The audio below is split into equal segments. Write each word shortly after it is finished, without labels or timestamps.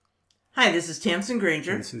Hi, this is Tamsen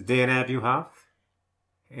Granger. This is Dan Abuhoff.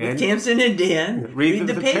 With Tamsen and Dan read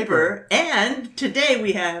the paper. And today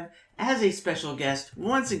we have, as a special guest,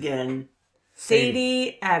 once again,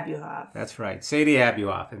 Sadie Abuhoff. That's right, Sadie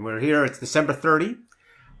Abuhoff. And we're here, it's December 30.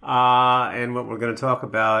 And what we're going to talk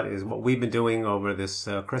about is what we've been doing over this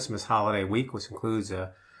Christmas holiday week, which includes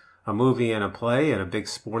a movie and a play and a big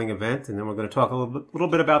sporting event. And then we're going to talk a little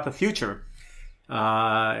bit about the future.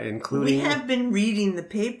 Including... We have been reading the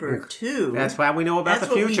paper, too. That's why we know about the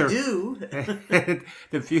future. That's what we do.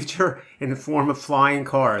 The future in the form of flying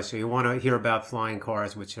cars. So you want to hear about flying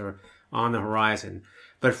cars, which are on the horizon.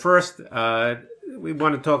 But first, we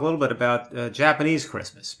want to talk a little bit about Japanese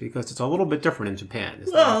Christmas, because it's a little bit different in Japan.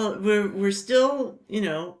 Well, we're still,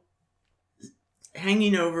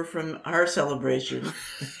 hanging over from our celebration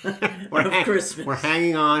of Christmas. We're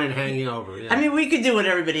hanging on and hanging over. Yeah. I mean, we could do what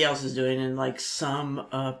everybody else is doing and sum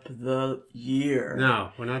up the year.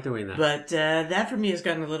 No, we're not doing that. But that for me has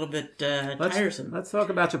gotten a little bit tiresome. Let's talk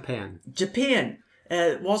about Japan. Japan.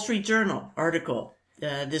 Wall Street Journal article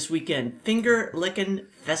this weekend. Finger licking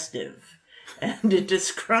festive. And it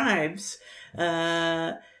describes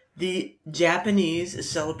the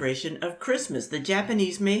Japanese celebration of Christmas. The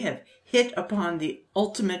Japanese may have hit upon the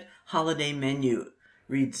ultimate holiday menu,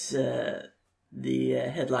 reads the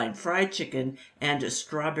headline. Fried chicken and a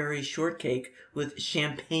strawberry shortcake with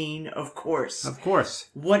champagne, of course. Of course.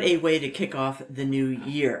 What a way to kick off the new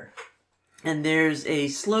year. And there's a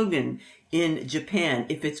slogan in Japan: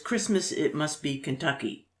 if it's Christmas, it must be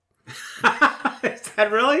Kentucky. Is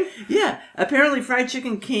that really? Yeah. Apparently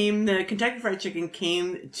Kentucky Fried Chicken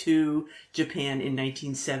came to Japan in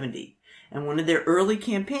 1970. And one of their early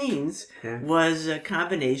campaigns was a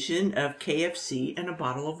combination of KFC and a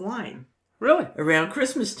bottle of wine. Really? Around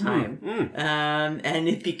Christmas time. And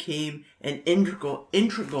it became an integral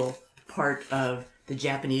part of the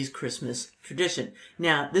Japanese Christmas tradition.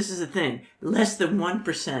 Now, this is the thing. Less than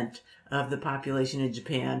 1% of the population in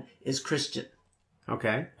Japan is Christian.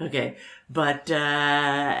 Okay. But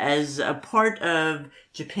as a part of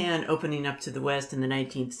Japan opening up to the West in the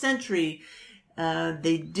 19th century,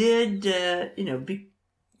 they did,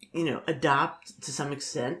 adopt to some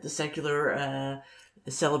extent the secular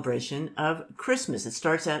celebration of Christmas. It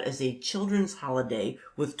starts out as a children's holiday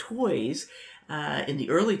with toys in the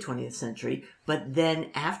early 20th century, but then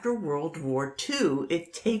after World War II,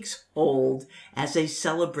 it takes hold as a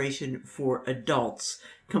celebration for adults,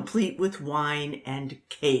 complete with wine and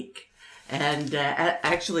cake. And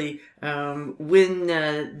actually, when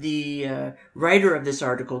the writer of this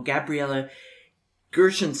article, Gabriella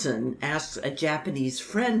Gershenson, asks a Japanese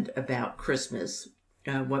friend about Christmas,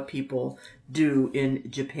 what people do in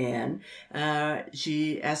Japan,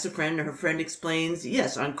 she asks a friend, and her friend explains,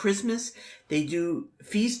 yes, on Christmas, they do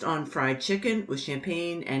feast on fried chicken with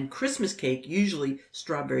champagne and Christmas cake, usually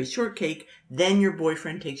strawberry shortcake. Then your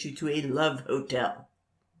boyfriend takes you to a love hotel.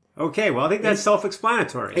 Okay, well, I think that's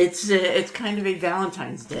self-explanatory. It's kind of a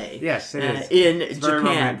Valentine's Day. Yes, it is. In it's Japan. Very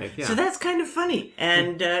romantic, yeah. So that's kind of funny.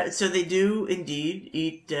 And so they do indeed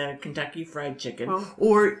eat Kentucky Fried Chicken. Well,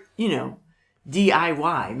 or,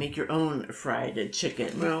 DIY, make your own fried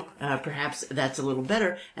chicken. Well, perhaps that's a little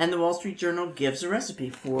better. And the Wall Street Journal gives a recipe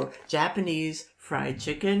for Japanese fried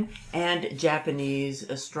chicken and Japanese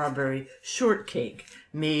strawberry shortcake,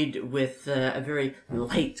 made with a very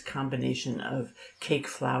light combination of cake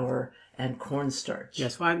flour and cornstarch.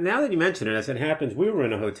 Yes, well, now that you mention it, as it happens, we were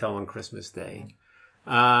in a hotel on Christmas Day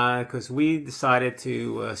because we decided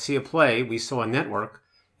to see a play. We saw a network,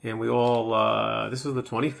 and we all, this was the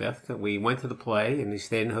 25th, and we went to the play, and we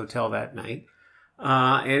stayed in a hotel that night.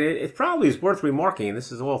 And it probably is worth remarking, and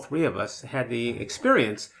this is all three of us, had the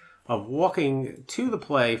experience of walking to the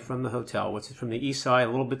play from the hotel, which is from the east side,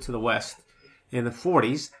 a little bit to the west, in the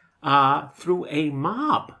 40s, through a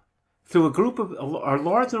mob, through a group of a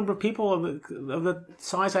large number of people of the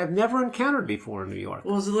size I've never encountered before in New York.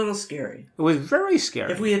 Well, it was a little scary. It was very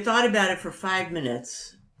scary. If we had thought about it for 5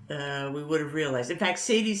 minutes, we would have realized. In fact,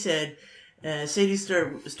 Sadie said,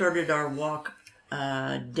 started our walk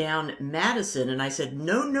down Madison, and I said,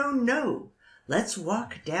 no. Let's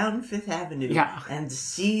walk down Fifth Avenue and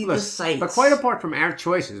see the sights. But quite apart from our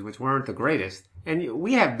choices, which weren't the greatest, and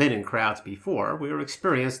we have been in crowds before. We were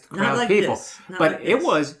experienced crowd people. But it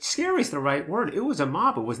was, scary is the right word. It was a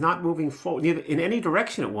mob. It was not moving forward in any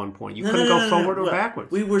direction at one point. You couldn't go forward or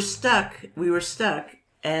backwards. We were stuck,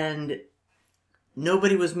 and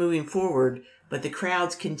nobody was moving forward, but the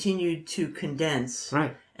crowds continued to condense.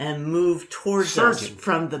 Right. And move towards us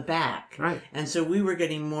from the back. Right. And so we were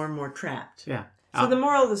getting more and more trapped. Yeah. So the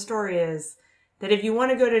moral of the story is, that if you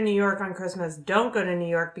want to go to New York on Christmas, don't go to New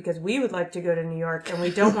York because we would like to go to New York and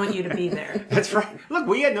we don't want you to be there. That's right. Look,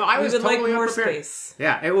 I was would totally like more unprepared. space.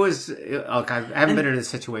 Yeah, it was. Look, I haven't been in a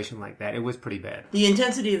situation like that. It was pretty bad. The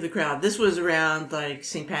intensity of the crowd. This was around like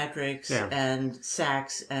St. Patrick's Yeah. and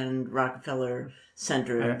Saks and Rockefeller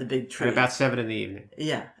Center, the big tree. At about 7 in the evening.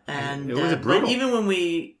 Yeah, and it was brutal. but even when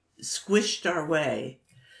we slithered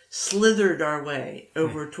our way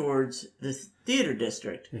over towards the theater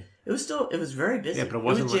district, it was very busy. Yeah, but it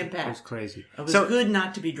wasn't. It was jam-packed. It was crazy. It was good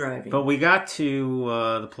not to be driving. But we got to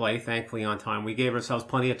the play, thankfully, on time. We gave ourselves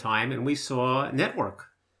plenty of time, and we saw Network.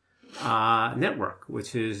 Network,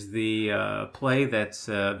 which is the play that's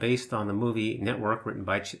based on the movie Network, written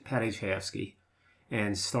by Patty Chayefsky,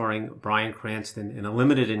 and starring Bryan Cranston in a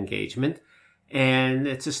limited engagement. And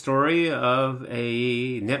it's a story of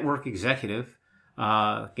a network executive,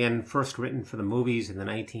 again, first written for the movies in the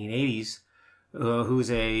 1980s, who's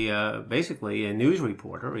basically a news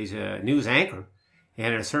reporter. He's a news anchor.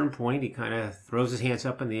 And at a certain point, he kind of throws his hands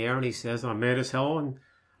up in the air and he says, I'm mad as hell and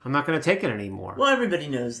I'm not going to take it anymore. Well, everybody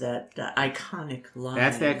knows that iconic line.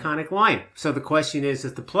 That's the iconic line. So the question is,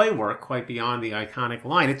 does the play work quite beyond the iconic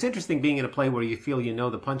line? It's interesting being in a play where you feel you know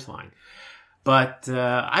the punchline. But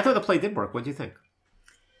I thought the play did work. What do you think?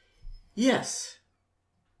 Yes.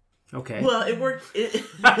 Okay. Well, it worked.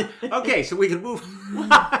 Okay, so we can move.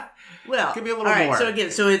 Well, give me a little all right, more. So again,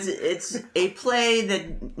 it's a play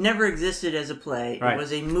that never existed as a play. Right. It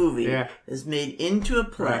was a movie. Yeah. It's made into a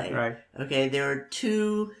play. Right. Okay, there are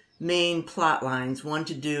two main plot lines. One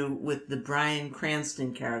to do with the Bryan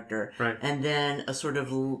Cranston character, Right. and then a sort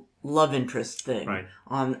of love interest thing Right.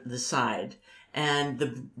 on the side. And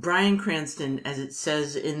the Bryan Cranston, as it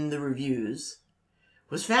says in the reviews,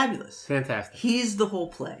 was fabulous. Fantastic. He's the whole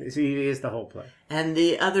play. He is the whole play. And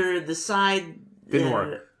the side... Didn't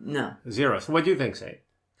work. No. 0. So what do you think, Sadie?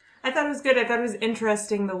 I thought it was good. I thought it was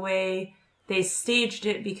interesting the way they staged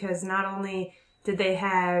it because not only did they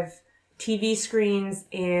have TV screens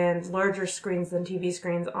and larger screens than TV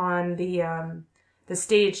screens on the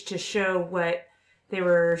stage to show what they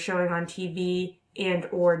were showing on TV and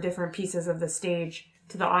or different pieces of the stage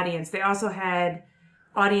to the audience. They also had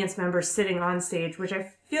audience members sitting on stage, which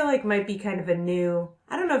I feel like might be kind of a new,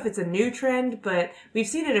 I don't know if it's a new trend, but we've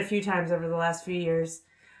seen it a few times over the last few years.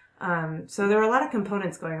 So there were a lot of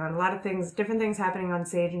components going on, a lot of things, different things happening on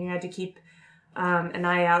stage, and you had to keep an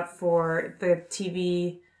eye out for the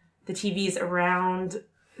TVs around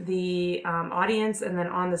the audience and then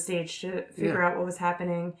on the stage to figure out what was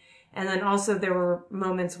happening. And then also there were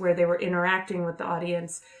moments where they were interacting with the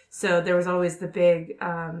audience. So there was always the big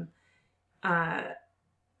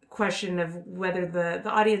question of whether the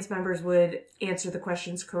audience members would answer the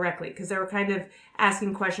questions correctly. Because they were kind of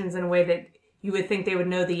asking questions in a way that you would think they would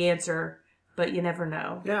know the answer, but you never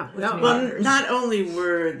know. Yeah. Well, not only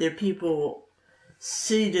were there people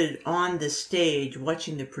seated on the stage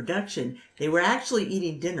watching the production, they were actually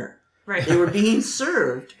eating dinner. Right. They were being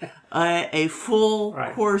served a full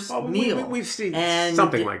course meal. We've seen And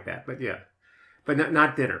something like that, but yeah. But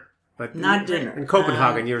not dinner. But not dinner. In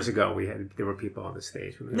Copenhagen years ago, there were people on the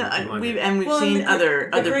stage. We've seen other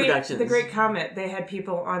productions. The Great Comet, they had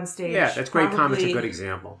people on stage. Yeah, that's Great Comet's a good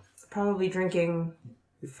example. Probably drinking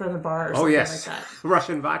from the bar or something like that.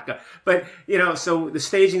 Russian vodka. But, so the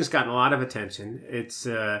staging's gotten a lot of attention. It's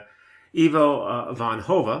Ivo van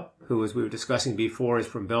Hove, who, as we were discussing before, is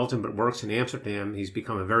from Belgium but works in Amsterdam. He's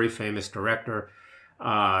become a very famous director.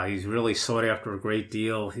 He's really sought after a great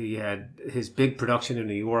deal. He had his big production in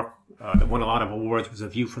New York that won a lot of awards was A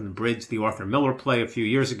View from the Bridge, the Arthur Miller play a few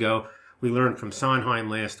years ago. We learned from Sondheim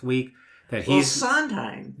last week that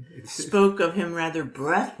Sondheim spoke of him rather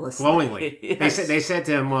breathlessly. Glowingly. Yes. They said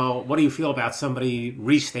to him, well, what do you feel about somebody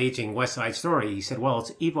restaging West Side Story? He said, well,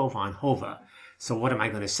 it's Ivo van Hove. So what am I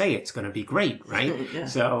going to say? It's going to be great, right? Yeah.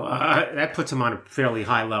 So that puts him on a fairly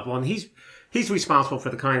high level. And he's responsible for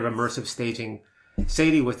the kind of immersive staging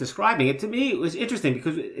Sadie was describing. It to me, it was interesting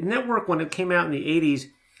because Network, when it came out in the 80s,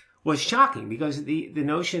 was shocking because the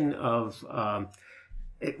notion of...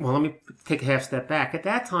 let me take a half step back. At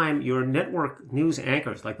that time, your network news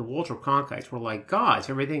anchors, like the Walter Cronkites, were like gods.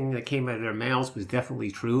 Everything that came out of their mouths was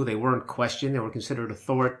definitely true. They weren't questioned. They were considered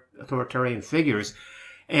authoritarian figures.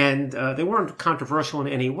 And they weren't controversial in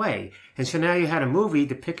any way. And so now you had a movie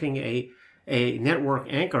depicting a network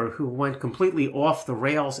anchor who went completely off the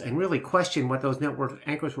rails and really questioned what those network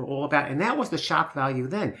anchors were all about. And that was the shock value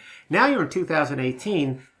then. Now you're in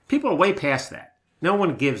 2018. People are way past that. No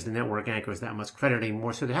one gives the network anchors that much credit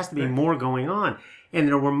anymore, so there has to be more going on. And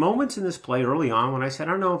there were moments in this play early on when I said,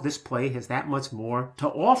 I don't know if this play has that much more to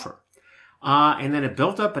offer. And then it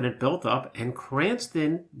built up and it built up, and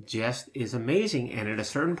Cranston just is amazing. And at a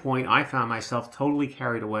certain point, I found myself totally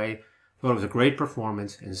carried away. Thought it was a great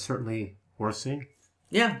performance and certainly worth seeing.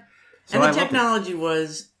 Yeah. So and the technology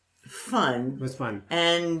was fun. It was fun.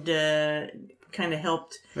 And kind of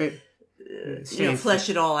helped flesh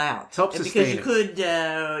it all out. Helped because sustain you could,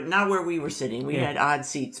 not where we were sitting, we had odd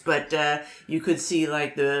seats, but you could see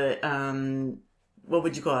like the, what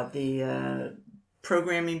would you call it? The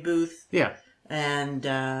programming booth. Yeah. And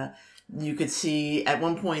you could see at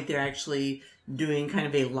one point they're actually doing kind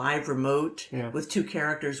of a live remote with two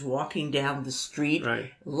characters walking down the street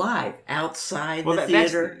live outside the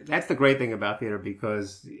theater. That's the great thing about theater,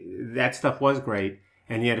 because that stuff was great.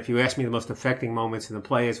 And yet, if you ask me, the most affecting moments in the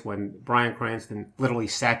play is when Bryan Cranston literally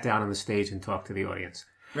sat down on the stage and talked to the audience.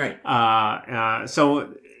 Right.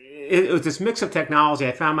 So it was this mix of technology.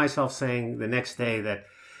 I found myself saying the next day that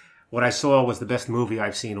what I saw was the best movie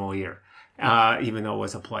I've seen all year. Even though it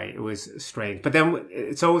was a play. It was strange. But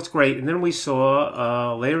then, so it's great. And then we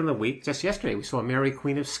saw, later in the week, just yesterday, we saw Mary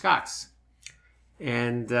Queen of Scots.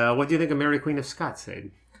 And what do you think of Mary Queen of Scots,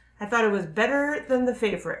 Sadie? I thought it was better than The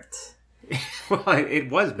Favorite. Well, it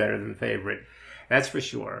was better than The Favorite. That's for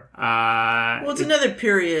sure. Well, it's another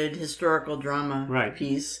period historical drama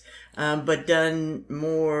piece, but done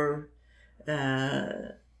more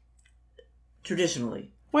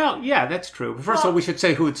traditionally. Well, yeah, that's true. But first of all, we should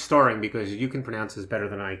say who it's starring, because you can pronounce this better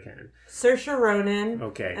than I can. Saoirse Ronan.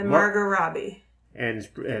 Okay. And Margot Robbie. And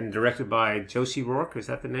directed by Josie Rourke, is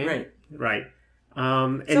that the name? Right. Right.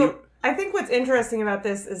 I think what's interesting about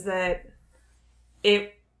this is that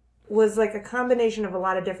it was like a combination of a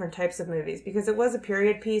lot of different types of movies, because it was a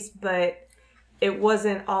period piece, but it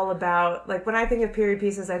wasn't all about, like, when I think of period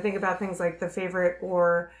pieces, I think about things like The Favorite,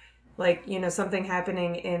 or like, something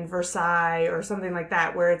happening in Versailles or something like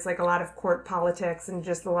that, where it's like a lot of court politics and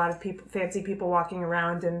just a lot of people, fancy people walking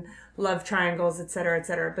around and love triangles, et cetera, et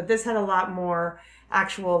cetera. But this had a lot more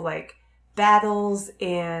actual like battles,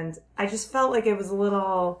 and I just felt like it was a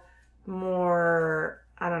little more,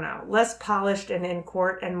 I don't know, less polished and in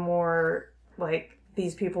court, and more like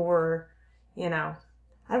these people were, I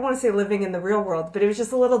don't want to say living in the real world, but it was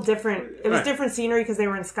just a little different. It was different scenery because they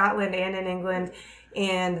were in Scotland and in England.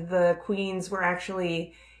 And the queens were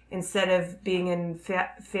actually, instead of being in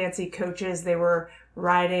fancy coaches, they were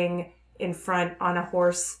riding in front on a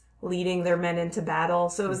horse, leading their men into battle.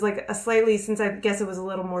 So it was like a slightly, since I guess it was a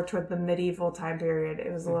little more toward the medieval time period,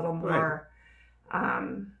 it was a little more, I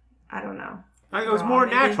don't know. It was more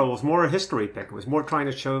natural. It was more a history pick. It was more trying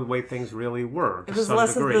to show the way things really were. It was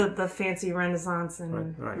less of the fancy Renaissance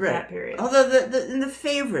and that period. Although in The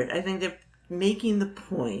Favorite, I think they're making the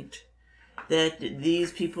point that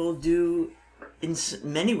these people do, in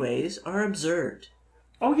many ways, are absurd.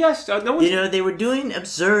 Oh, yes. They were doing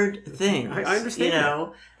absurd things. I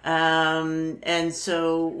understand and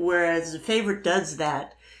so, whereas The Favorite does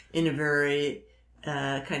that in a very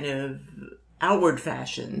kind of outward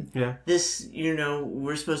fashion, this,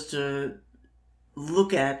 we're supposed to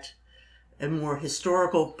look at a more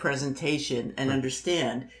historical presentation and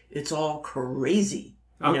understand it's all crazy.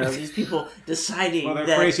 These people deciding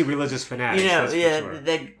they're crazy religious fanatics.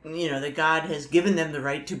 That God has given them the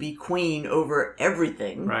right to be queen over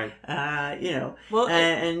everything. Right.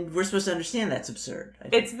 And we're supposed to understand that's absurd.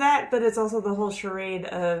 It's that, but it's also the whole charade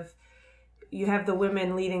of you have the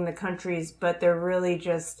women leading the countries, but they're really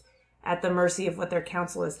just at the mercy of what their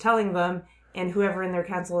council is telling them, and whoever in their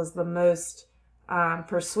council is the most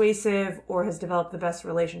persuasive or has developed the best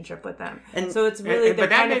relationship with them. And so it's really, they're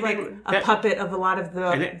kind of like a puppet of a lot of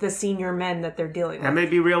the senior men that they're dealing with. That may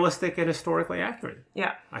be realistic and historically accurate.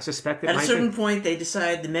 Yeah. I suspect it At might a certain point,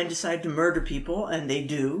 the men decide to murder people, and they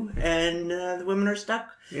do, and the women are stuck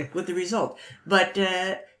with the result. But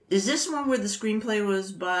is this one where the screenplay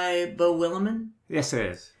was by Beau Willimon? Yes, it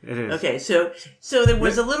is. It is. Okay, so there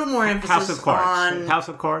was a little more emphasis House of Cards. on House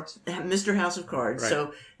of Cards. Mr. House of Cards. Right.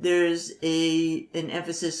 So there's an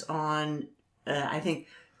emphasis on, I think,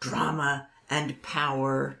 drama and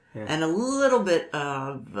power, and a little bit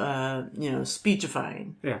of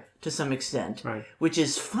speechifying to some extent, which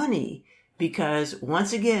is funny because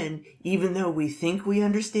once again, even though we think we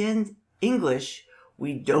understand English,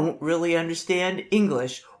 we don't really understand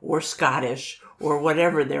English or Scottish or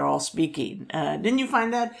whatever they're all speaking. Didn't you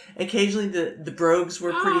find that occasionally the brogues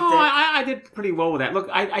were pretty thick? I did pretty well with that. Look,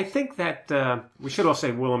 I think that we should all say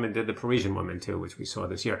Willimon did The Parisian Woman too, which we saw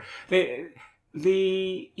this year.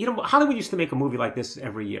 Hollywood used to make a movie like this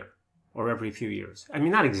every year. or every few years. I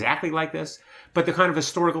mean, not exactly like this, but the kind of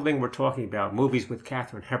historical thing we're talking about, movies with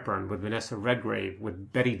Katharine Hepburn, with Vanessa Redgrave,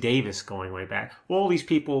 with Betty Davis going way back. All these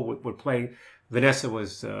people would play. Vanessa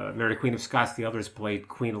was Mary Queen of Scots. The others played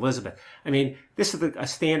Queen Elizabeth. I mean, this is a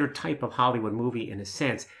standard type of Hollywood movie in a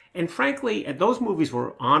sense. And frankly, those movies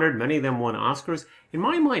were honored. Many of them won Oscars. In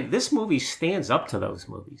my mind, this movie stands up to those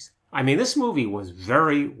movies. I mean, this movie was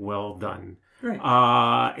very well done.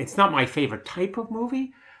 Right. It's not my favorite type of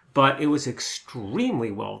movie, but it was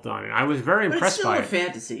extremely well done. And I was very impressed by it. It's still a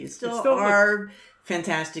fantasy. It's still our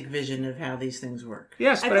fantastic vision of how these things work.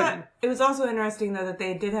 Yes, but I thought it was also interesting, though, that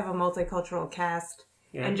they did have a multicultural cast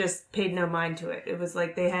and just paid no mind to it. It was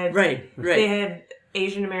like they had they had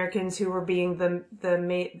Asian Americans who were being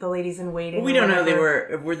the ladies in waiting. Well, we don't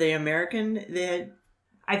know. Were they American? They had,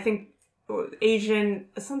 I think,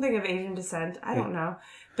 something of Asian descent. I don't know,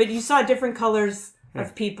 but you saw different colors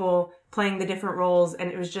of people playing the different roles,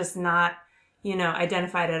 and it was just not,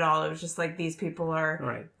 identified at all. It was just like, these people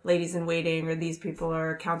are ladies in waiting, or these people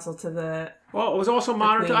are counsel to the. Well, it was also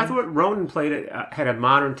modern. I thought Ronan had a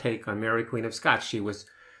modern take on Mary Queen of Scots. She was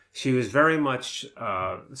very much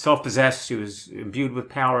self-possessed. She was imbued with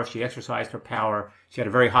power. She exercised her power. She had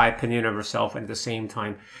a very high opinion of herself, and at the same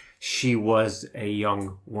time, she was a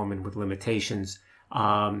young woman with limitations.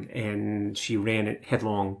 And she ran it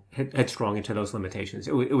headstrong into those limitations.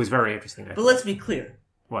 It was very interesting. But let's be clear.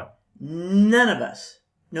 What? None of us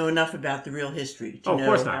know enough about the real history to of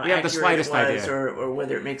course not. We have the slightest idea, or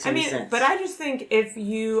whether it makes any sense. But I just think if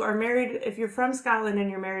you're from Scotland and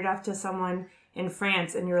you're married off to someone in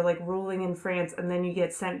France and you're like ruling in France and then you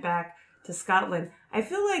get sent back to Scotland, I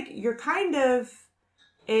feel like you're kind of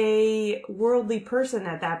a worldly person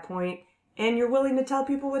at that point. And you're willing to tell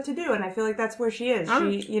people what to do. And I feel like that's where she is.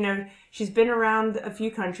 She's been around a few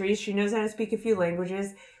countries. She knows how to speak a few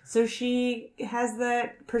languages. So she has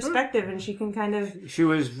that perspective and she can kind of... She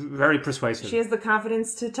was very persuasive. She has the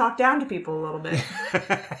confidence to talk down to people a little bit.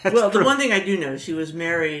 Well, the one thing I do know, she was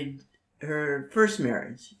married, her first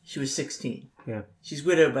marriage, she was 16. Yeah. She's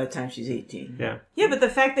widowed by the time she's 18. Yeah. Yeah, but the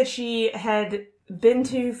fact that she had been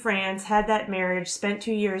to France, had that marriage, spent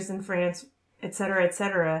 2 years in France, et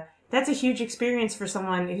cetera, that's a huge experience for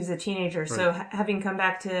someone who's a teenager. Right. So having come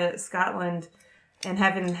back to Scotland and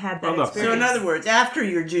having had that experience. So in other words, after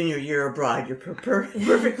your junior year abroad, you're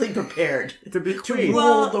perfectly prepared to be queen.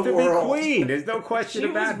 Rule the world. Be queen. There's no question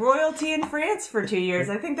about it. She was royalty in France for 2 years.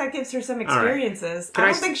 I think that gives her some experiences.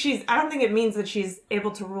 Right. I don't think it means that she's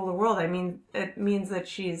able to rule the world. I mean, it means that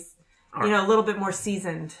she's a little bit more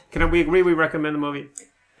seasoned. We agree we recommend the movie?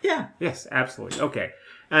 Yeah. Yes, absolutely. Okay.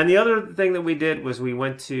 And the other thing that we did was we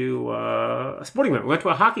went to a sporting event. We went to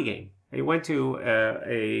a hockey game. We went to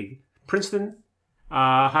a Princeton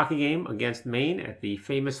hockey game against Maine at the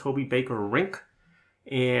famous Hobey Baker rink.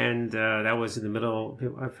 And that was in the middle,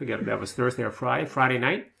 I forget if that was Thursday or Friday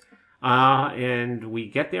night. And we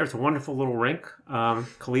get there. It's a wonderful little rink,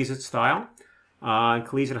 collegiate style.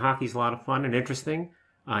 Collegiate hockey is a lot of fun and interesting.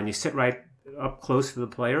 And you sit right up close to the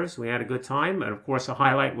players. We had a good time. And, of course, the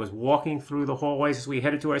highlight was walking through the hallways as we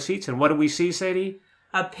headed to our seats. And what did we see, Sadie?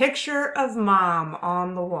 A picture of Mom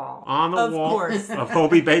on the wall. On the wall course. Of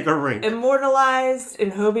Hobey Baker Rink. Immortalized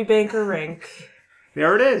in Hobey Baker Rink.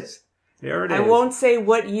 There it is. There it is. I won't say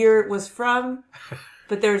what year it was from,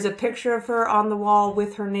 but there's a picture of her on the wall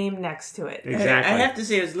with her name next to it. Exactly. I have to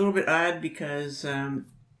say it was a little bit odd because I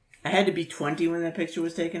had to be 20 when that picture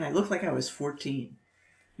was taken. I looked like I was 14.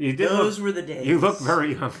 Those were the days. You look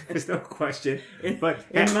very young. There's no question. But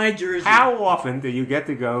in my jersey. How often do you get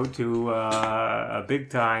to go to a big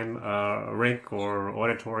time rink or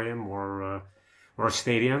auditorium or a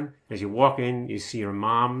stadium? As you walk in, you see your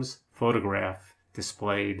mom's photograph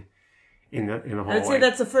displayed in the hallway. I would say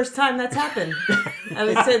that's the first time that's happened. I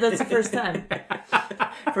would say that's the first time.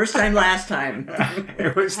 First time, last time.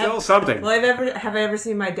 It was still something. Well, have I ever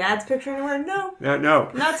seen my dad's picture anywhere? No. No.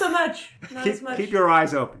 Not so much. Not as much. Keep your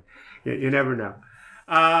eyes open. You never know.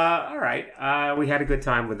 All right. We had a good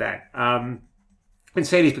time with that. And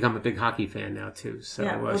Sadie's become a big hockey fan now, too. So,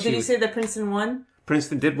 yeah. Well, did you say that Princeton won?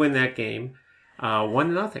 Princeton did win that game.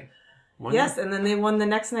 1-0. Yes, and then they won the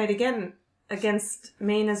next night again against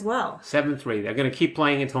Maine as well. 7-3. They're going to keep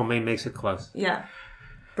playing until Maine makes it close. Yeah.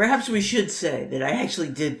 Perhaps we should say that I actually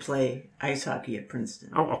did play ice hockey at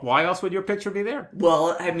Princeton. Oh, why else would your picture be there?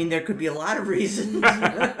 Well, I mean, there could be a lot of reasons.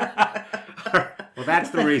 Well, that's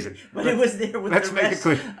the reason. But it was there with the rest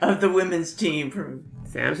of the women's team from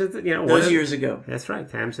Tamsen, those years ago. That's right.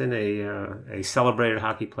 Tamsen, a celebrated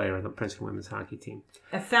hockey player on the Princeton women's hockey team.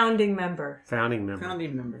 A founding member. Founding member.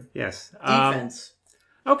 Founding member. Yes. Defense.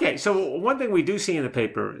 Okay, so one thing we do see in the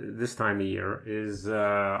paper this time of year is a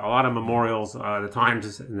lot of memorials. The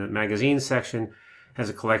Times, in the magazine section, has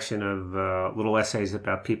a collection of little essays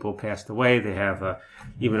about people who passed away. They have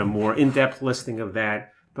even a more in-depth listing of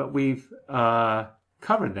that, but we've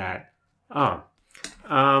covered that. Well,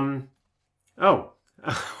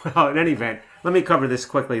 in any event, let me cover this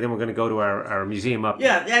quickly. Then we're going to go to our museum update.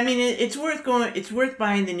 Yeah, I mean, it's worth going. It's worth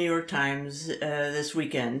buying the New York Times this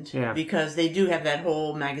weekend because they do have that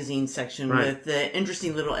whole magazine section with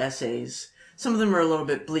interesting little essays. Some of them are a little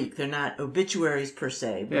bit bleak. They're not obituaries per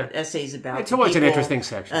se, but essays about it's always an interesting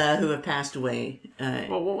section who have passed away.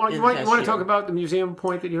 Well, you want to talk about the museum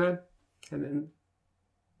point that you had, and then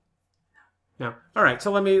no. All right,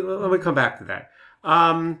 so let me come back to that.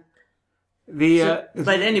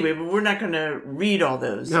 But anyway, we're not going to read all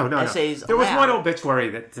those essays. There was one obituary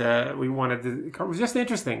that we wanted to cover. It was just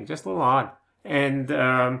interesting, just a little odd. And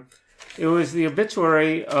it was the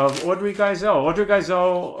obituary of Audrey Geisel. Audrey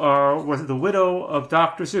Geisel was the widow of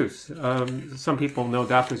Dr. Seuss. Some people know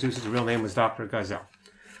Dr. Seuss's real name was Dr. Geisel.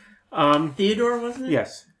 Theodore, wasn't it?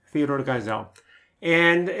 Yes, Theodore Geisel.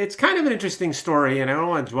 And it's kind of an interesting story, and I don't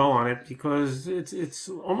want to dwell on it because it's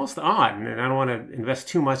almost odd, and I don't want to invest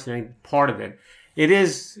too much in any part of it.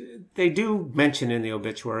 They do mention in the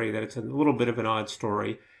obituary that it's a little bit of an odd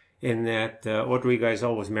story in that Audrey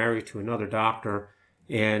Geisel was married to another doctor,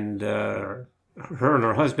 and her and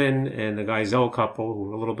her husband and the Geisel couple, who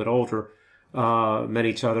were a little bit older, met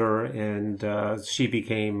each other, and she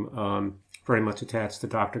became very much attached to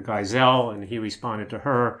Dr. Geisel, and he responded to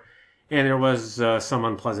her. And there was some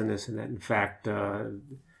unpleasantness in that. In fact, Dr.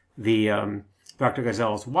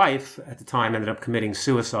 Geisel's wife at the time ended up committing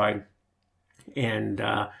suicide, and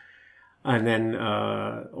then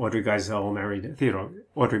Audrey Geisel married Theodore.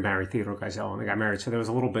 Audrey married Theodore Geisel, and they got married. So there was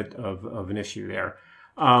a little bit of an issue there.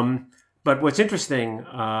 But what's interesting,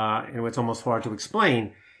 and what's almost hard to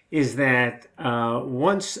explain, is that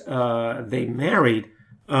once they married,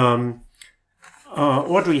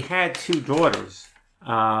 Audrey had two daughters.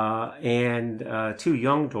 And two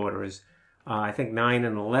young daughters, I think 9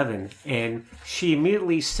 and 11, and she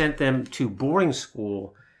immediately sent them to boarding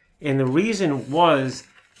school. And the reason was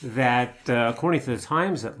that, according to the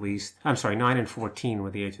Times at least, 9 and 14 were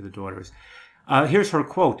the age of the daughters. Here's her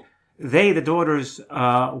quote. The daughters,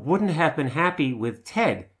 wouldn't have been happy with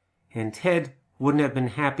Ted, and Ted wouldn't have been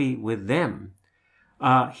happy with them.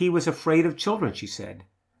 He was afraid of children, she said,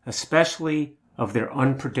 especially of their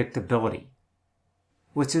unpredictability.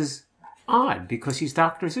 Which is odd because he's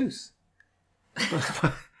Dr. Seuss.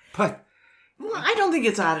 but well, I don't think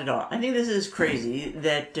it's odd at all. I think this is crazy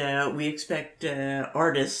that we expect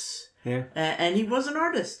artists. Yeah. And he was an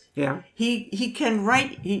artist. Yeah. He can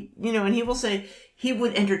write. And he will say he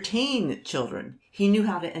would entertain children. He knew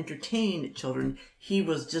how to entertain children. He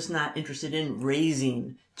was just not interested in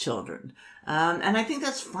raising children. And I think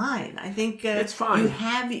that's fine. I think it's fine. You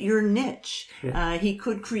have your niche. Yeah. He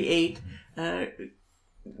could create.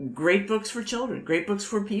 Great books for children, great books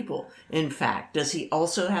for people. In fact, does he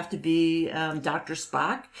also have to be Dr.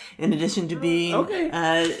 Spock in addition to being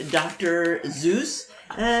Dr. Seuss?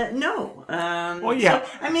 No. Well, yeah. So,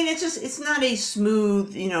 I mean, it's not a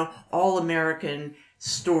smooth, all-American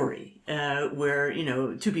story where,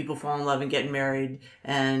 two people fall in love and get married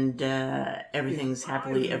and everything's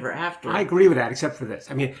happily ever after. I agree with that, except for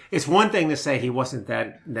this. I mean, it's one thing to say he wasn't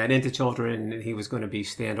that into children and he was going to be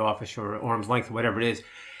standoffish or arm's length or whatever it is.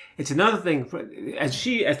 It's another thing, as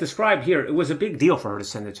described here, it was a big deal for her to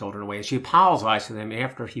send the children away. And she apologized to them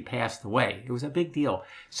after he passed away. It was a big deal.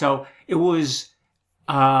 So it was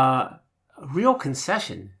a real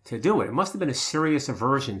concession to do it. It must have been a serious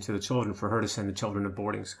aversion to the children for her to send the children to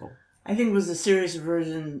boarding school. I think it was a serious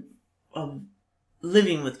aversion of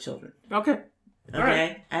living with children. Okay. All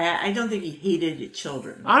right. I don't think he hated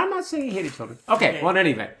children. I'm not saying he hated children. Okay. Well, in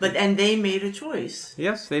any event. And they made a choice.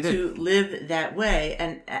 Yes, they did. To live that way.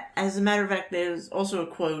 And as a matter of fact, there's also a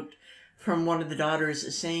quote from one of the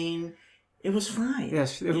daughters saying, it was fine.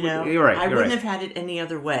 Yes, you're right. I wouldn't have had it any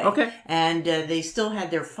other way. Okay. And they still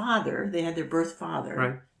had their father. They had their birth father.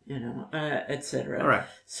 Right. etc. All right.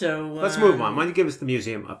 So let's move on. Why don't you give us the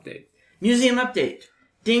museum update? Museum update.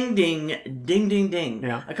 Ding, ding, ding, ding, ding.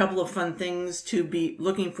 Yeah. A couple of fun things to be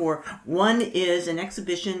looking for. One is an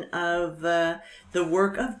exhibition of the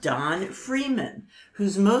work of Don Freeman,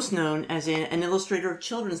 who's most known as an illustrator of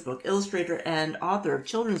children's books, illustrator and author of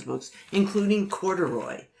children's books, including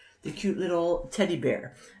Corduroy, the cute little teddy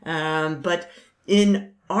bear. But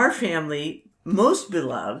in our family, most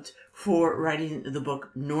beloved for writing the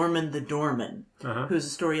book Norman the Doorman, who's a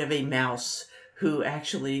story of a mouse who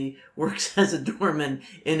actually works as a doorman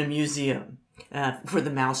in a museum. for the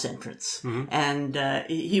mouse entrance. And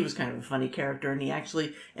he was kind of a funny character, and he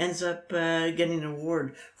actually ends up getting an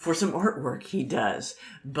award for some artwork he does.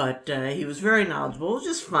 But he was very knowledgeable. It was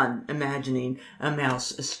just fun imagining a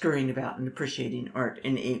mouse scurrying about and appreciating art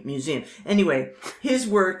in a museum. Anyway, his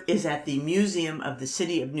work is at the Museum of the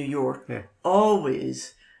City of New York. Yeah.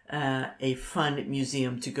 Always a fun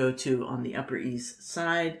museum to go to on the Upper East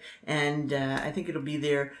Side. And I think it'll be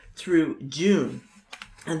there through June.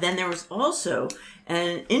 And then there was also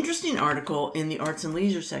an interesting article in the Arts and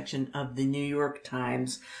Leisure section of the New York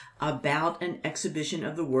Times about an exhibition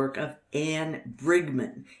of the work of Anne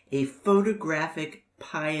Brigman, a photographic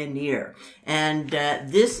pioneer. And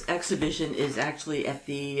this exhibition is actually at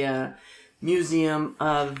the Museum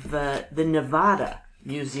of the Nevada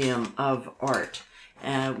Museum of Art,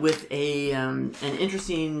 with an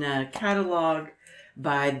interesting catalog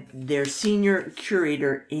by their senior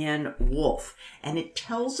curator, Ann Wolfe. And it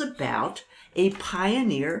tells about a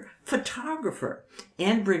pioneer photographer.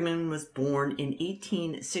 Anne Brigman was born in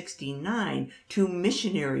 1869 to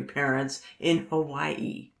missionary parents in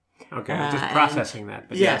Hawaii. Okay, I'm just processing that.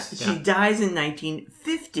 But yes, she dies in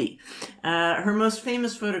 1950. Her most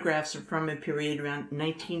famous photographs are from a period around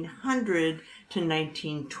 1900 to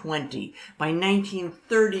 1920. By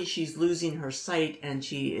 1930, she's losing her sight, and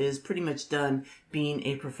she is pretty much done being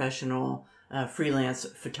a professional freelance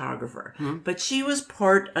photographer. But she was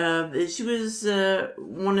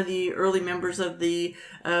one of the early members of the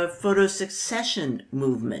photo succession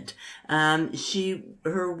movement.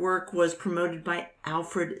 Her work was promoted by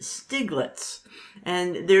Alfred Stieglitz.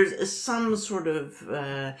 And there's some sort of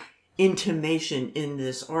intimation in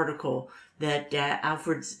this article that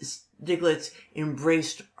Alfred Stieglitz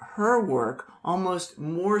embraced her work almost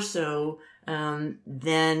more so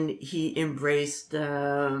than he embraced,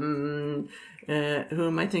 who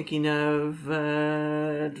am I thinking of?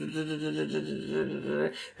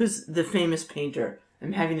 Who's the famous painter?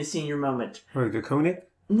 I'm having a senior moment. Oh, the Koenig?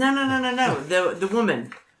 No. The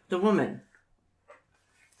woman.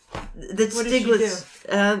 That Stieglitz.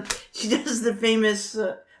 She does the famous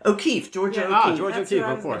O'Keeffe, Georgia O'Keeffe. Georgia O'Keeffe,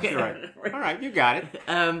 of course. Okay. You're right. All right, you got it.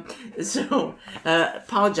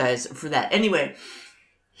 Apologize for that. Anyway,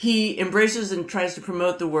 he embraces and tries to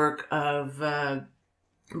promote the work of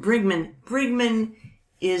Brigman. Brigman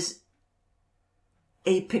is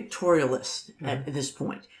a pictorialist at this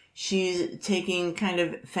point. She's taking kind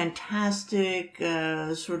of fantastic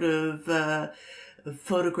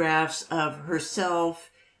photographs of herself,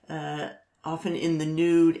 often in the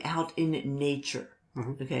nude, out in nature.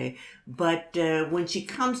 Okay. But when she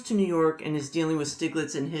comes to New York and is dealing with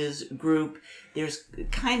Stieglitz and his group, there's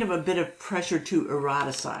kind of a bit of pressure to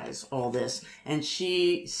eroticize all this. And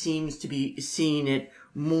she seems to be seeing it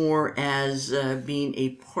more as being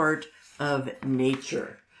a part of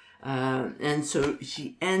nature. And so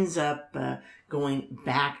she ends up going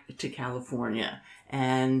back to California.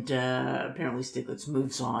 And apparently Stieglitz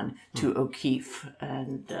moves on to O'Keeffe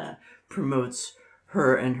and promotes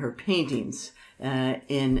her and her paintings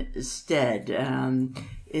instead.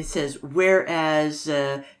 It says, whereas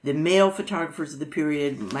the male photographers of the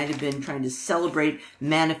period might have been trying to celebrate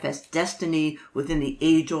manifest destiny within the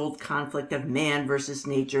age-old conflict of man versus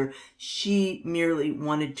nature, she merely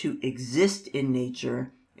wanted to exist in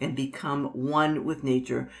nature and become one with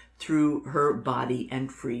nature through her body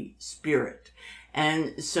and free spirit.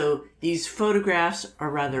 And so these photographs are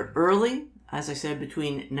rather early, as I said,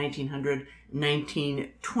 between 1900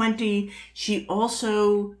 1920. She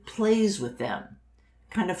also plays with them,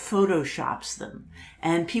 kind of photoshops them.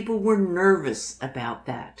 And people were nervous about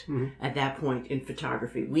that at that point in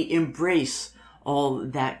photography. We embrace all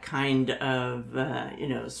that kind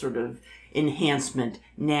of, sort of enhancement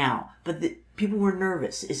now. But people were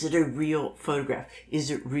nervous. Is it a real photograph?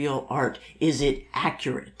 Is it real art? Is it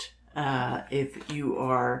accurate? If you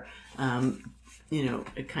are,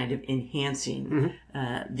 kind of enhancing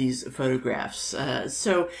these photographs.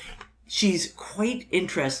 So she's quite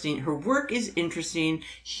interesting. Her work is interesting.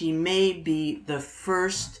 She may be the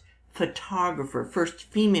first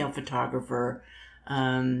female photographer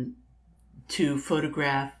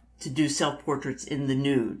to do self-portraits in the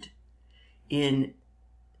nude. In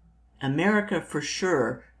America, for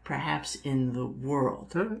sure, perhaps in the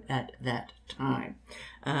world at that time.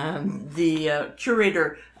 The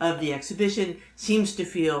curator of the exhibition seems to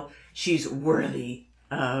feel she's worthy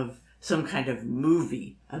of some kind of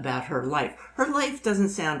movie about her life. Her life doesn't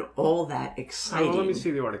sound all that exciting. Let me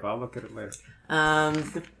see the article. I'll look at it later.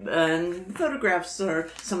 The photographs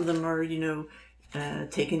some of them are,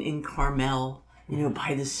 taken in Carmel,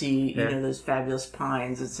 by the sea, those fabulous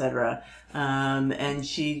pines, etc. And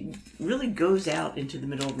she really goes out into the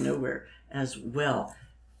middle of nowhere as well.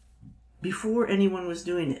 Before anyone was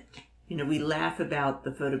doing it, we laugh about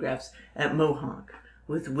the photographs at Mohonk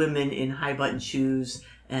with women in high button shoes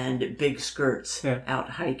and big skirts out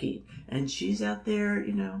hiking. And she's out there,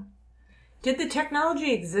 Did the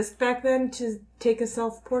technology exist back then to take a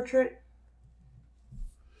self-portrait?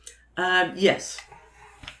 Yes.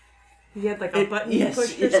 You had like a button you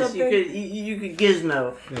pushed or something? You could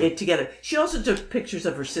gizmo it together. She also took pictures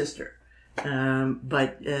of her sister.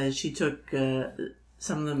 But she took,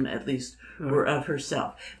 some of them at least, were of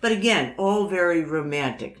herself. But again, all very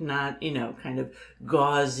romantic, not, kind of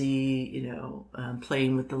gauzy,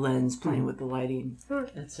 playing with the lens, playing with the lighting,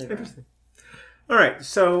 etc. Interesting. All right,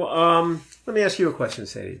 so let me ask you a question,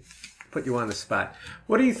 Sadie. Put you on the spot.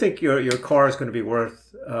 What do you think your car is going to be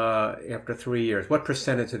worth after 3 years? What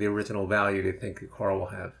percentage of the original value do you think the car will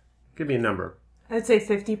have? Give me a number. I'd say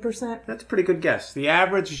 50%. That's a pretty good guess. The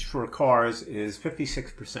average for cars is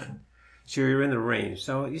 56%. So you're in the range.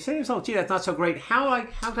 So you say to yourself, gee, that's not so great. How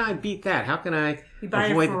can I beat that? How can I You buy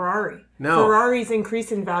avoid... a Ferrari. No. Ferraris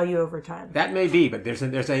increase in value over time. That may be, but there's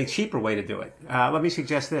a cheaper way to do it. Let me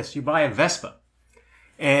suggest this. You buy a Vespa.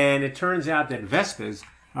 And it turns out that Vespas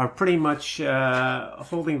are pretty much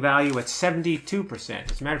holding value at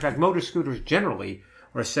 72%. As a matter of fact, motor scooters generally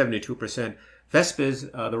are 72%.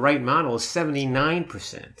 Vespas, the right model, is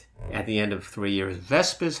 79% at the end of 3 years.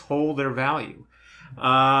 Vespas hold their value.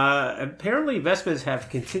 Apparently, Vespas have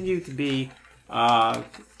continued to be, highly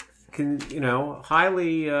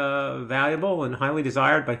valuable and highly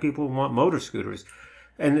desired by people who want motor scooters.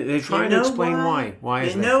 And they're trying to explain why. Why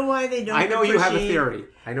is that? You know why they don't I know you have a theory.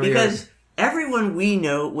 Because everyone we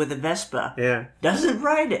know with a Vespa doesn't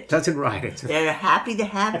ride it. They're happy to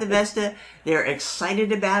have the Vespa. They're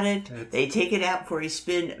excited about it. They take it out for a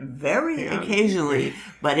spin very occasionally,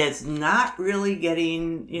 but it's not really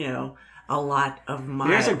getting, a lot of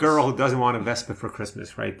miles. There's a girl who doesn't want a Vespa for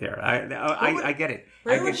Christmas right there. I get it.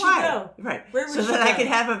 Where would she go? Right. So that I could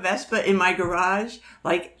have a Vespa in my garage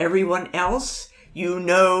like everyone else. You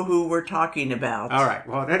know who we're talking about. All right.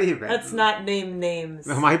 Well, in any event. Let's not name names.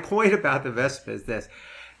 My point about the Vespa is this.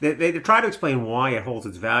 They try to explain why it holds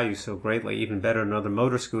its value so greatly, even better than other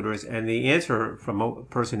motor scooters. And the answer from a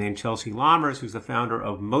person named Chelsea Lammers, who's the founder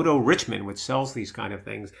of Moto Richmond, which sells these kind of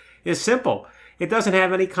things, is simple. It doesn't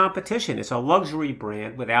have any competition. It's a luxury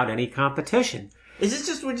brand without any competition. Is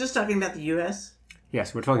this we're just talking about the U.S.?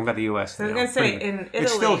 Yes, we're talking about the U.S. I was going to say, in Italy.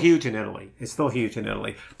 It's still huge in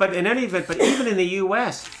Italy. But in any event, even in the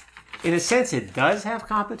U.S., in a sense, it does have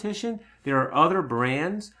competition. There are other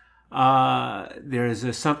brands.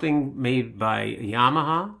 There's something made by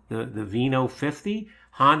Yamaha, the Vino 50.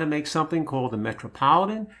 Honda makes something called the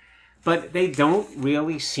Metropolitan. But they don't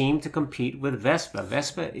really seem to compete with Vespa.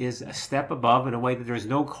 Vespa is a step above in a way that there's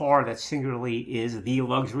no car that singularly is the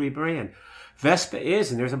luxury brand. Vespa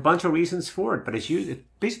is, and there's a bunch of reasons for it, but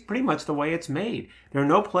it's pretty much the way it's made. There are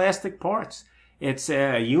no plastic parts. It's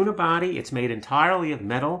a unibody. It's made entirely of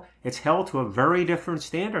metal. It's held to a very different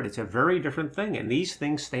standard. It's a very different thing, and these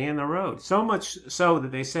things stay on the road. So much so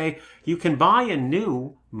that they say you can buy a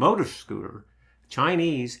new motor scooter,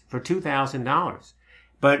 Chinese, for $2,000.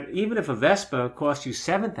 But even if a Vespa costs you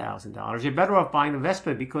 $7,000, you're better off buying the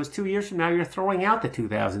Vespa because 2 years from now you're throwing out the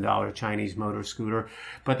 $2,000 Chinese motor scooter.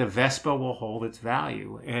 But the Vespa will hold its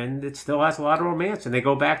value, and it still has a lot of romance. And they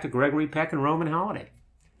go back to Gregory Peck and Roman Holiday.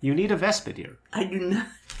 You need a Vespa, dear. I do not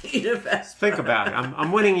need a Vespa. Think about it.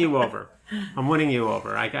 I'm winning you over.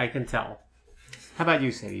 I can tell. How about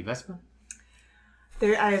you, Sadie? Vespa?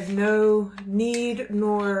 I have no need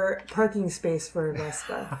nor parking space for a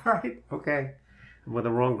Vespa. All right. Okay. I'm with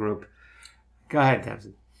the wrong group. Go ahead,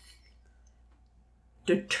 Tamsen.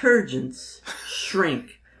 Detergents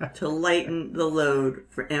shrink to lighten the load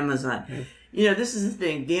for Amazon. This is the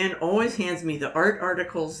thing. Dan always hands me the art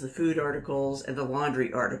articles, the food articles, and the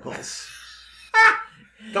laundry articles.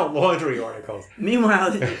 The laundry articles.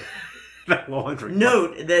 Meanwhile, the laundry.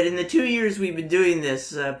 Note that in the 2 years we've been doing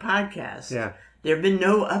this podcast, there have been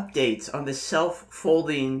no updates on the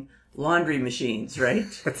self-folding laundry machines, right?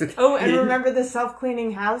 Oh, and remember the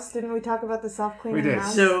self-cleaning house? Didn't we talk about the self-cleaning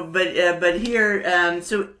house? So, but here,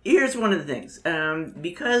 so here's one of the things.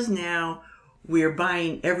 Because now we're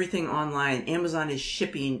buying everything online, Amazon is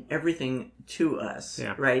shipping everything to us,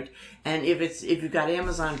 right? And if you've got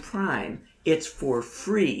Amazon Prime, it's for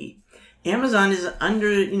free. Amazon is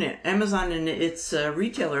Amazon and its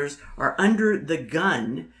retailers are under the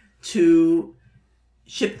gun to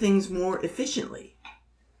ship things more efficiently.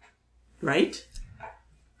 Right?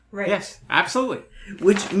 Right. Yes, absolutely.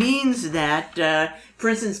 Which means that, for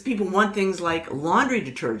instance, people want things like laundry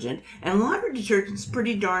detergent, and laundry detergent's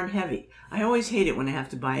pretty darn heavy. I always hate it when I have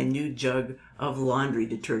to buy a new jug of laundry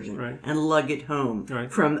detergent and lug it home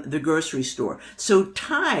from the grocery store. So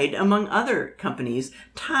Tide, among other companies,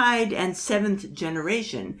 Tide and Seventh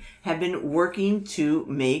Generation have been working to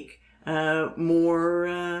make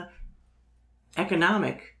more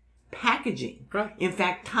economic packaging. Right. In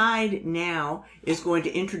fact, Tide now is going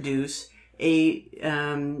to introduce a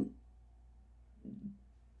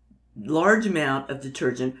large amount of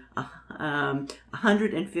detergent,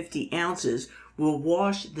 150 ounces, will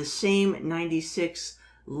wash the same 96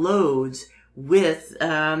 loads with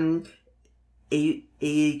a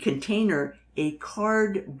container, a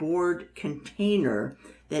cardboard container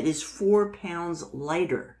that is 4 pounds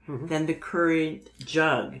lighter than the current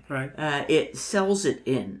jug. Right. It sells it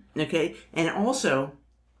in. Okay. And also,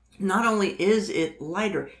 not only is it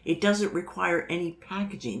lighter, it doesn't require any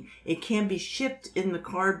packaging. It can be shipped in the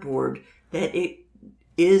cardboard that it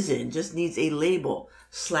is in, just needs a label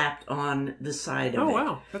slapped on the side of it. Oh,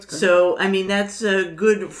 wow. That's good. So, I mean, that's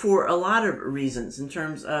good for a lot of reasons in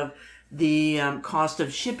terms of the cost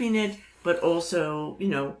of shipping it, but also,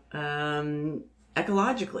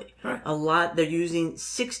 ecologically. Right. They're using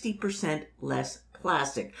 60% less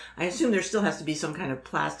plastic. I assume there still has to be some kind of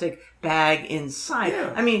plastic bag inside.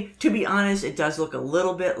 Yeah. I mean, to be honest, it does look a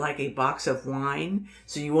little bit like a box of wine,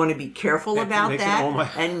 so you want to be careful about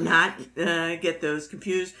that and not get those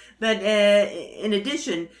confused. But in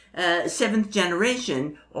addition, Seventh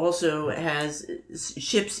Generation also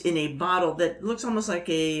ships in a bottle that looks almost like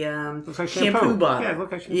a shampoo bottle. Yeah, it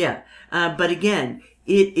looks like shampoo. Yeah, but again,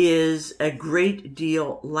 it is a great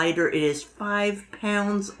deal lighter. It is 5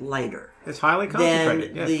 pounds lighter. It's highly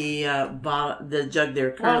concentrated. Than the jug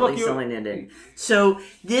they're currently selling it in. So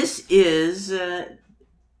this is a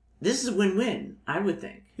win-win, I would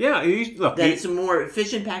think. Yeah, It's a more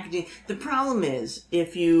efficient packaging. The problem is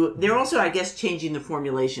they're also, I guess, changing the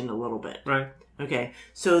formulation a little bit. Right. Okay,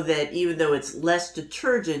 so that even though it's less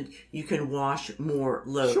detergent, you can wash more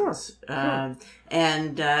loads. Sure.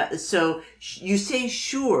 So you say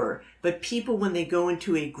sure, but people, when they go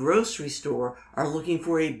into a grocery store, are looking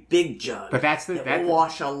for a big jug. But that will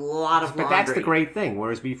wash a lot of laundry. But that's the great thing.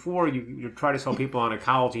 Whereas before, you try to sell people on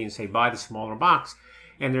ecology and say, buy the smaller box,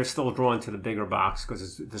 and they're still drawn to the bigger box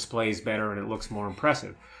because it displays better and it looks more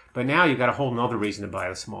impressive. But now you've got a whole other reason to buy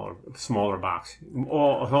a smaller box.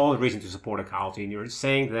 A whole other reason to support ecology. And you're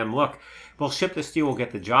saying to them, look, we'll ship this to you, we'll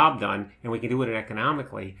get the job done, and we can do it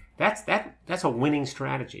economically. That's a winning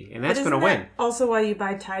strategy, and that's going to win. Also why you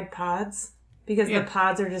buy Tide Pods? Because the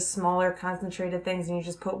pods are just smaller, concentrated things, and you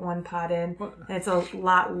just put one pod in, and it's a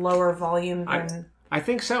lot lower volume than... I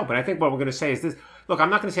think so, but I think what we're going to say is this. Look, I'm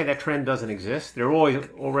not going to say that trend doesn't exist. There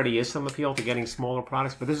already is some appeal to getting smaller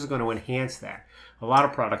products, but this is going to enhance that. A lot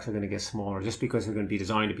of products are going to get smaller just because they're going to be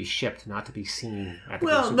designed to be shipped, not to be seen at the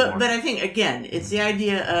consumer market. But I think, again, it's the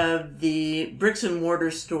idea of the bricks and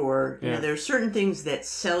mortar store. Yeah. There are certain things that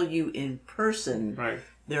sell you in person. Right.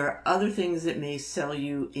 There are other things that may sell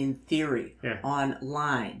you in theory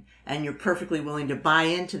online. And you're perfectly willing to buy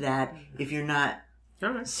into that if you're not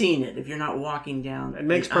seeing it, if you're not walking down it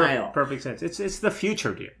makes the aisle. Perfect sense. It's the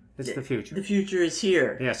future, dear. It's the future. The future is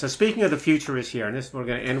here. Yeah, so speaking of the future is here, and we're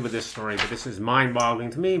going to end with this story, but this is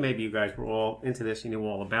mind-boggling to me. Maybe you guys were all into this, you knew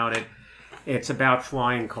all about it. It's about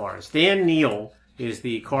flying cars. Dan Neal is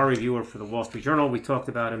the car reviewer for the Wall Street Journal. We talked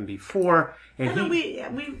about him before. And we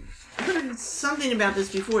heard something about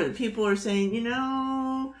this before, that people are saying,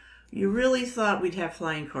 you really thought we'd have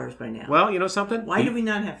flying cars by now. Well, you know something? Why do we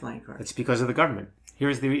not have flying cars? It's because of the government.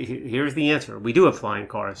 Here's the answer. We do have flying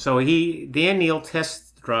cars. So Dan Neal test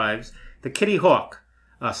drives the Kitty Hawk,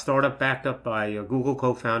 a startup backed up by Google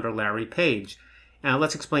co-founder Larry Page. Now,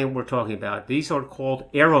 let's explain what we're talking about. These are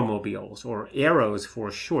called aeromobiles, or aeros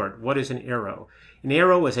for short. What is an aero? An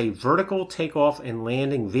aero is a vertical takeoff and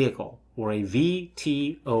landing vehicle, or a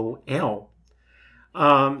VTOL.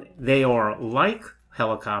 They are like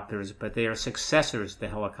helicopters, but they are successors to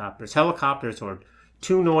helicopters. Helicopters are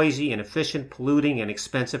too noisy, inefficient, polluting, and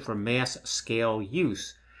expensive for mass-scale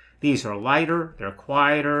use. These are lighter, they're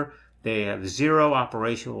quieter, they have zero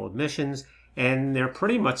operational emissions, and they're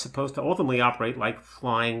pretty much supposed to ultimately operate like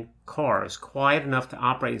flying cars, quiet enough to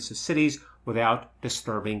operate in cities without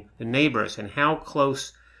disturbing the neighbors. And how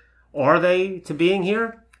close are they to being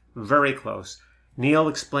here? Very close. Neal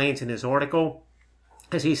explains in his article,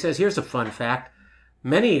 as he says, here's a fun fact.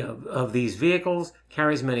 Many of these vehicles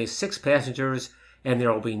carry as many as 6 passengers, and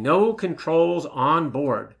there will be no controls on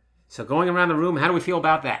board. So going around the room, how do we feel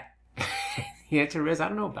about that? The answer is I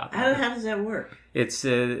don't know about How that. does that work? It's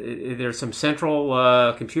there's some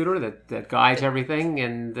central computer that guides everything,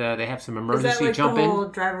 and they have some Is emergency that like jump the in. whole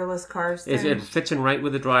driverless cars thing? It fits in right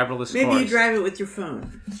with the driverless Maybe cars. you drive it with your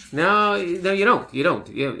phone. No, you don't.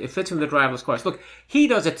 It fits in the driverless cars. Look, he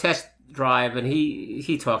does a test drive, and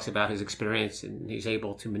he talks about his experience, and he's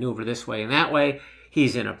able to maneuver this way and that way.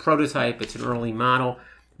 He's in a prototype. It's an early model.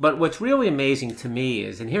 But what's really amazing to me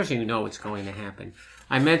is, and here's how you know it's going to happen.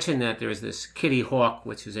 I mentioned that there's this Kitty Hawk,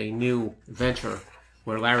 which is a new venture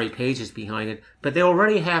where Larry Page is behind it, but they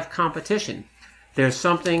already have competition. There's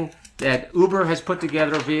something that Uber has put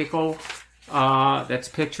together, a vehicle that's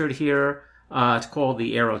pictured here. It's called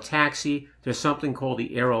the Aero Taxi. There's something called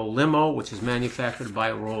the Aero Limo, which is manufactured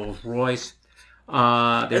by Rolls-Royce.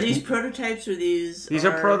 Are these prototypes or these? These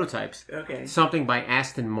are prototypes. Okay. Something by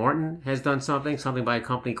Aston Martin has done something by a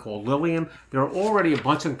company called Lilium. There are already a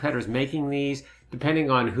bunch of competitors making these.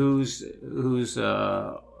 Depending on whose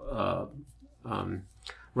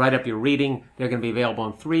write-up you're reading, they're going to be available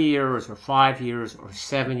in 3 years or 5 years or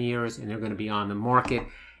 7 years, and they're going to be on the market.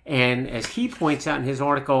 And as he points out in his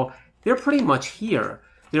article, they're pretty much here.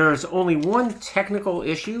 There's only one technical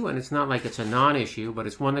issue, and it's not like it's a non-issue, but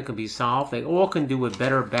it's one that can be solved. They all can do with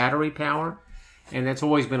better battery power, and that's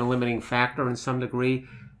always been a limiting factor in some degree.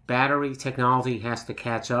 Battery technology has to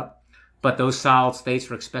catch up. But those solid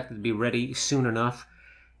states are expected to be ready soon enough.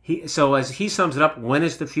 So as he sums it up, when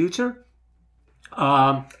is the future?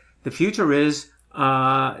 The future is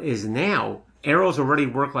now. Arrows already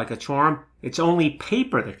work like a charm. It's only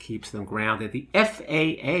paper that keeps them grounded. The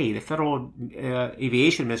FAA, the Federal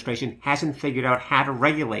Aviation Administration, hasn't figured out how to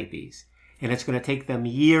regulate these. And it's going to take them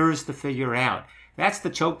years to figure out. That's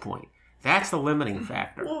the choke point. That's the limiting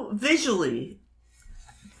factor. Well, visually...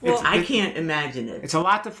 I can't imagine it. It's a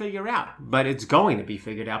lot to figure out, but it's going to be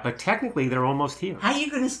figured out. But technically, they're almost here. How are you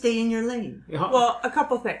going to stay in your lane? Well, a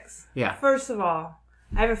couple things. Yeah. First of all,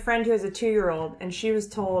 I have a friend who has a 2-year-old, and she was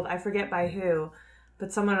told, I forget by who,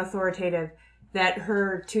 but someone authoritative, that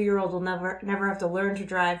her 2-year-old will never have to learn to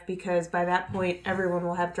drive because by that point, everyone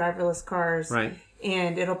will have driverless cars. Right.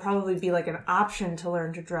 And it'll probably be like an option to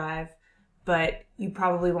learn to drive, but you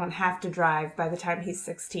probably won't have to drive by the time he's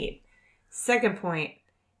 16. Second point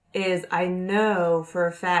is I know for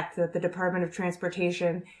a fact that the Department of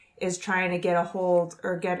Transportation is trying to get a hold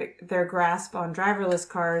or get their grasp on driverless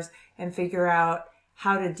cars and figure out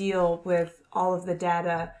how to deal with all of the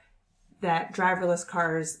data that driverless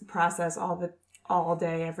cars process all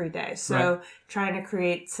day, every day. So right. Trying to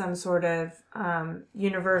create some sort of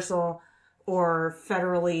universal or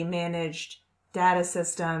federally managed data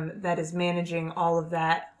system that is managing all of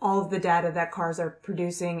the data that cars are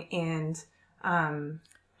producing and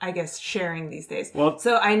I guess sharing these days. Well,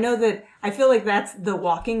 so I know that I feel like that's the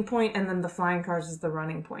walking point and then the flying cars is the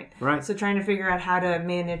running point. Right. So trying to figure out how to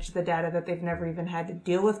manage the data that they've never even had to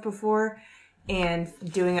deal with before and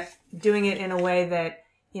doing it in a way that,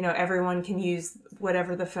 everyone can use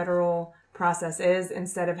whatever the federal process is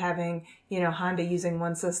instead of having, Honda using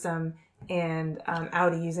one system and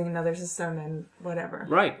Audi using another system and whatever.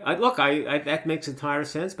 Right. That makes entire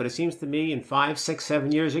sense, but it seems to me in 5, 6,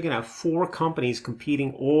 7 years, you're going to have 4 companies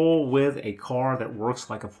competing all with a car that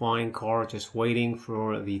works like a flying car, just waiting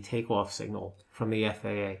for the takeoff signal from the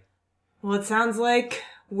FAA. Well, it sounds like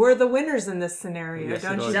we're the winners in this scenario, Yes,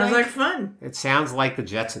 don't it you does. think? Sounds like fun. It sounds like the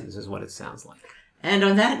Jetsons is what it sounds like. And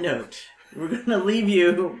on that note, we're going to leave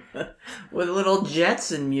you with a little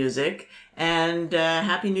Jetson music. And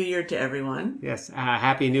Happy New Year to everyone. Yes.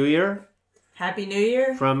 Happy New Year. Happy New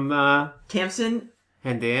Year. From Tamsen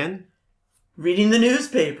and Dan. reading the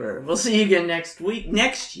newspaper. We'll see you again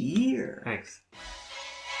next year. Thanks.